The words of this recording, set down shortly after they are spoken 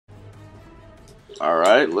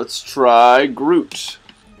Alright, let's try Groot.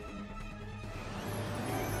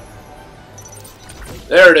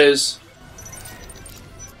 There it is.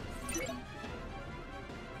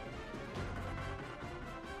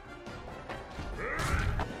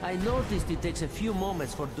 I noticed it takes a few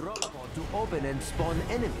moments for drop pod to open and spawn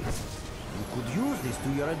enemies. You could use this to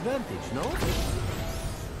your advantage, no?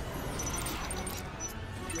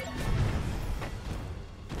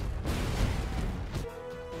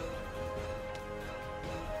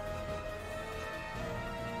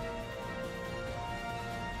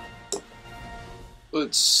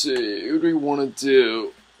 Let's see, who do we want to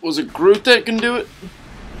do? Was it Groot that can do it?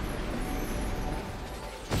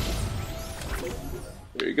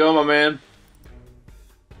 There you go, my man.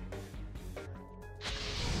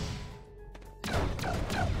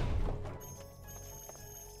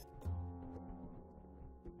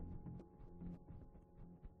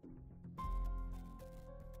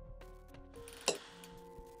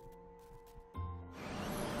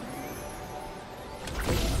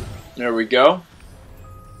 There we go.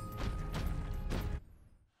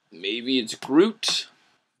 Maybe it's Groot.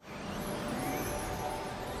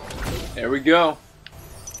 There we go.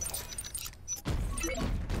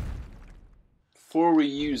 Before we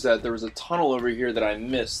use that, there was a tunnel over here that I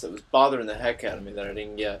missed that was bothering the heck out of me that I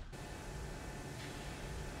didn't get.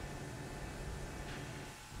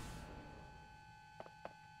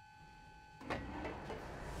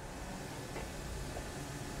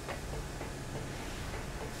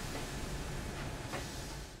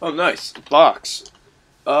 Oh, nice. Box.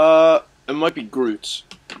 It might be Groot's.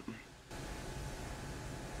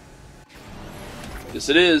 Yes,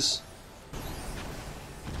 it is.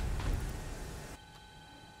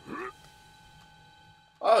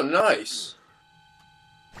 Oh, nice.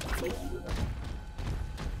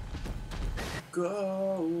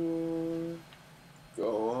 Go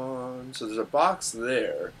on. So there's a box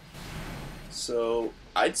there. So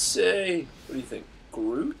I'd say, what do you think?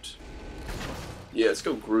 Groot? Yeah, let's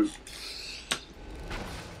go Groot.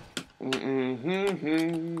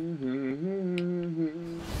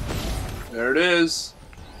 There it is.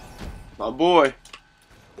 My boy.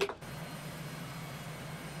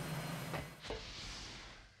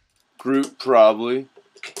 Groot, probably.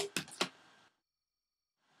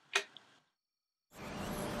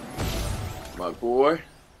 My boy.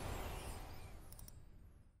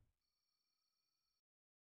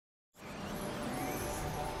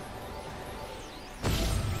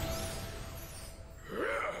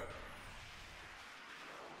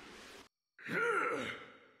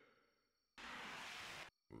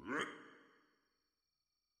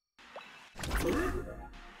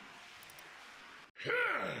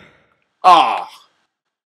 Ah.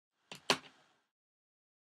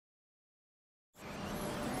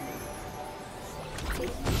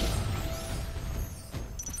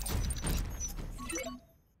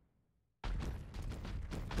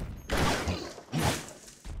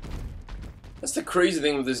 That's the crazy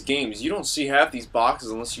thing with this game is you don't see half these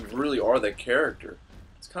boxes unless you really are that character.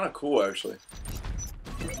 It's kind of cool, actually.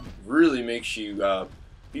 Really makes you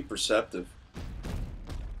be perceptive.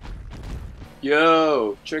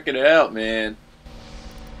 Yo, check it out, man.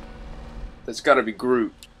 That's gotta be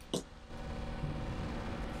Groot.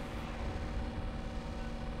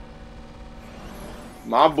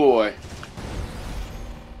 My boy.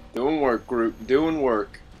 Doing work, Groot. Doing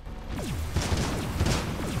work.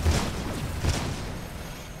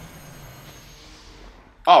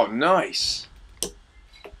 Oh, nice.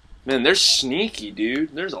 Man, they're sneaky,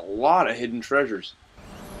 dude. There's a lot of hidden treasures.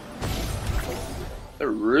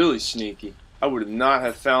 They're really sneaky. I would not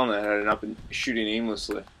have found that had I not been shooting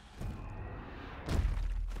aimlessly.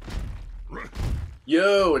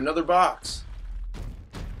 Yo, another box.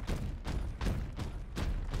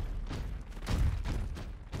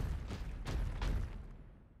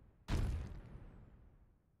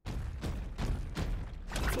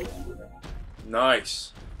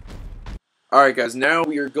 Nice. Alright guys, now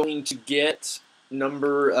we are going to get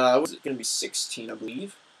number, what's it going to be, 16 I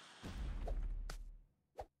believe.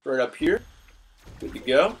 Right up here. Good to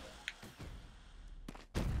go.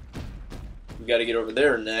 We got to get over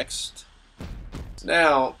there next. So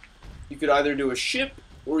now, you could either do a ship,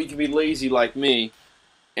 or you could be lazy like me,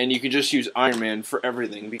 and you could just use Iron Man for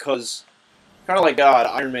everything, because, kind of like God,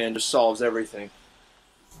 Iron Man just solves everything.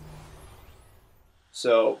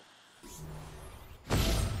 So,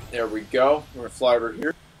 there we go. We're going to fly over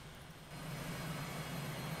here.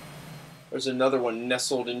 There's another one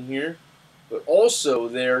nestled in here. But also,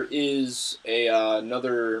 there is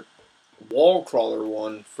another wall crawler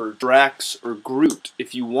one for Drax or Groot,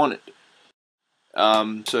 if you want it.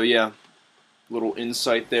 So yeah, little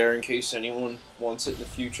insight there in case anyone wants it in the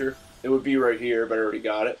future. It would be right here, but I already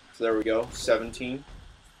got it. So there we go, 17.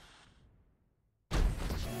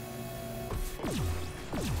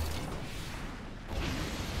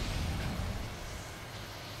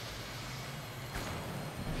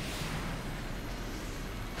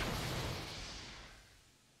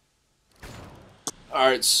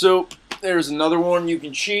 Alright, so there's another one. You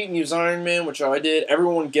can cheat and use Iron Man, which I did.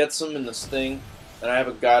 Everyone gets them in this thing. And I have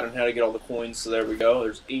a guide on how to get all the coins, so there we go.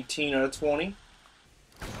 There's 18 out of 20.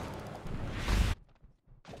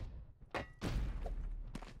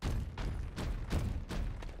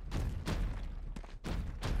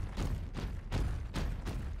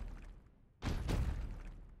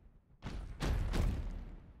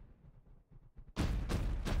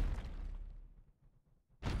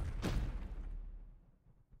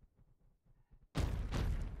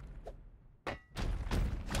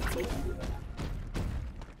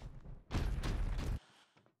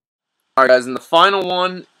 Alright guys, and the final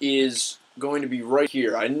one is going to be right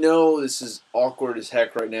here. I know this is awkward as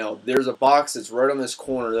heck right now. There's a box that's right on this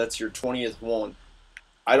corner. That's your 20th one.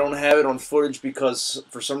 I don't have it on footage because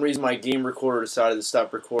for some reason my game recorder decided to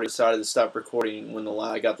stop recording when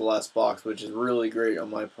I got the last box, which is really great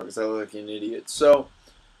on my part because I look like an idiot. So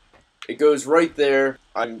it goes right there.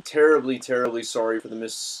 I'm terribly, terribly sorry for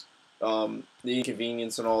the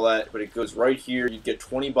inconvenience and all that, but it goes right here. You get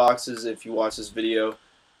 20 boxes if you watch this video,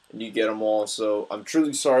 and you get them all. So I'm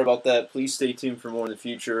truly sorry about that. Please stay tuned for more in the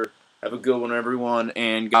future. Have a good one, everyone,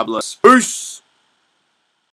 and God bless. Peace!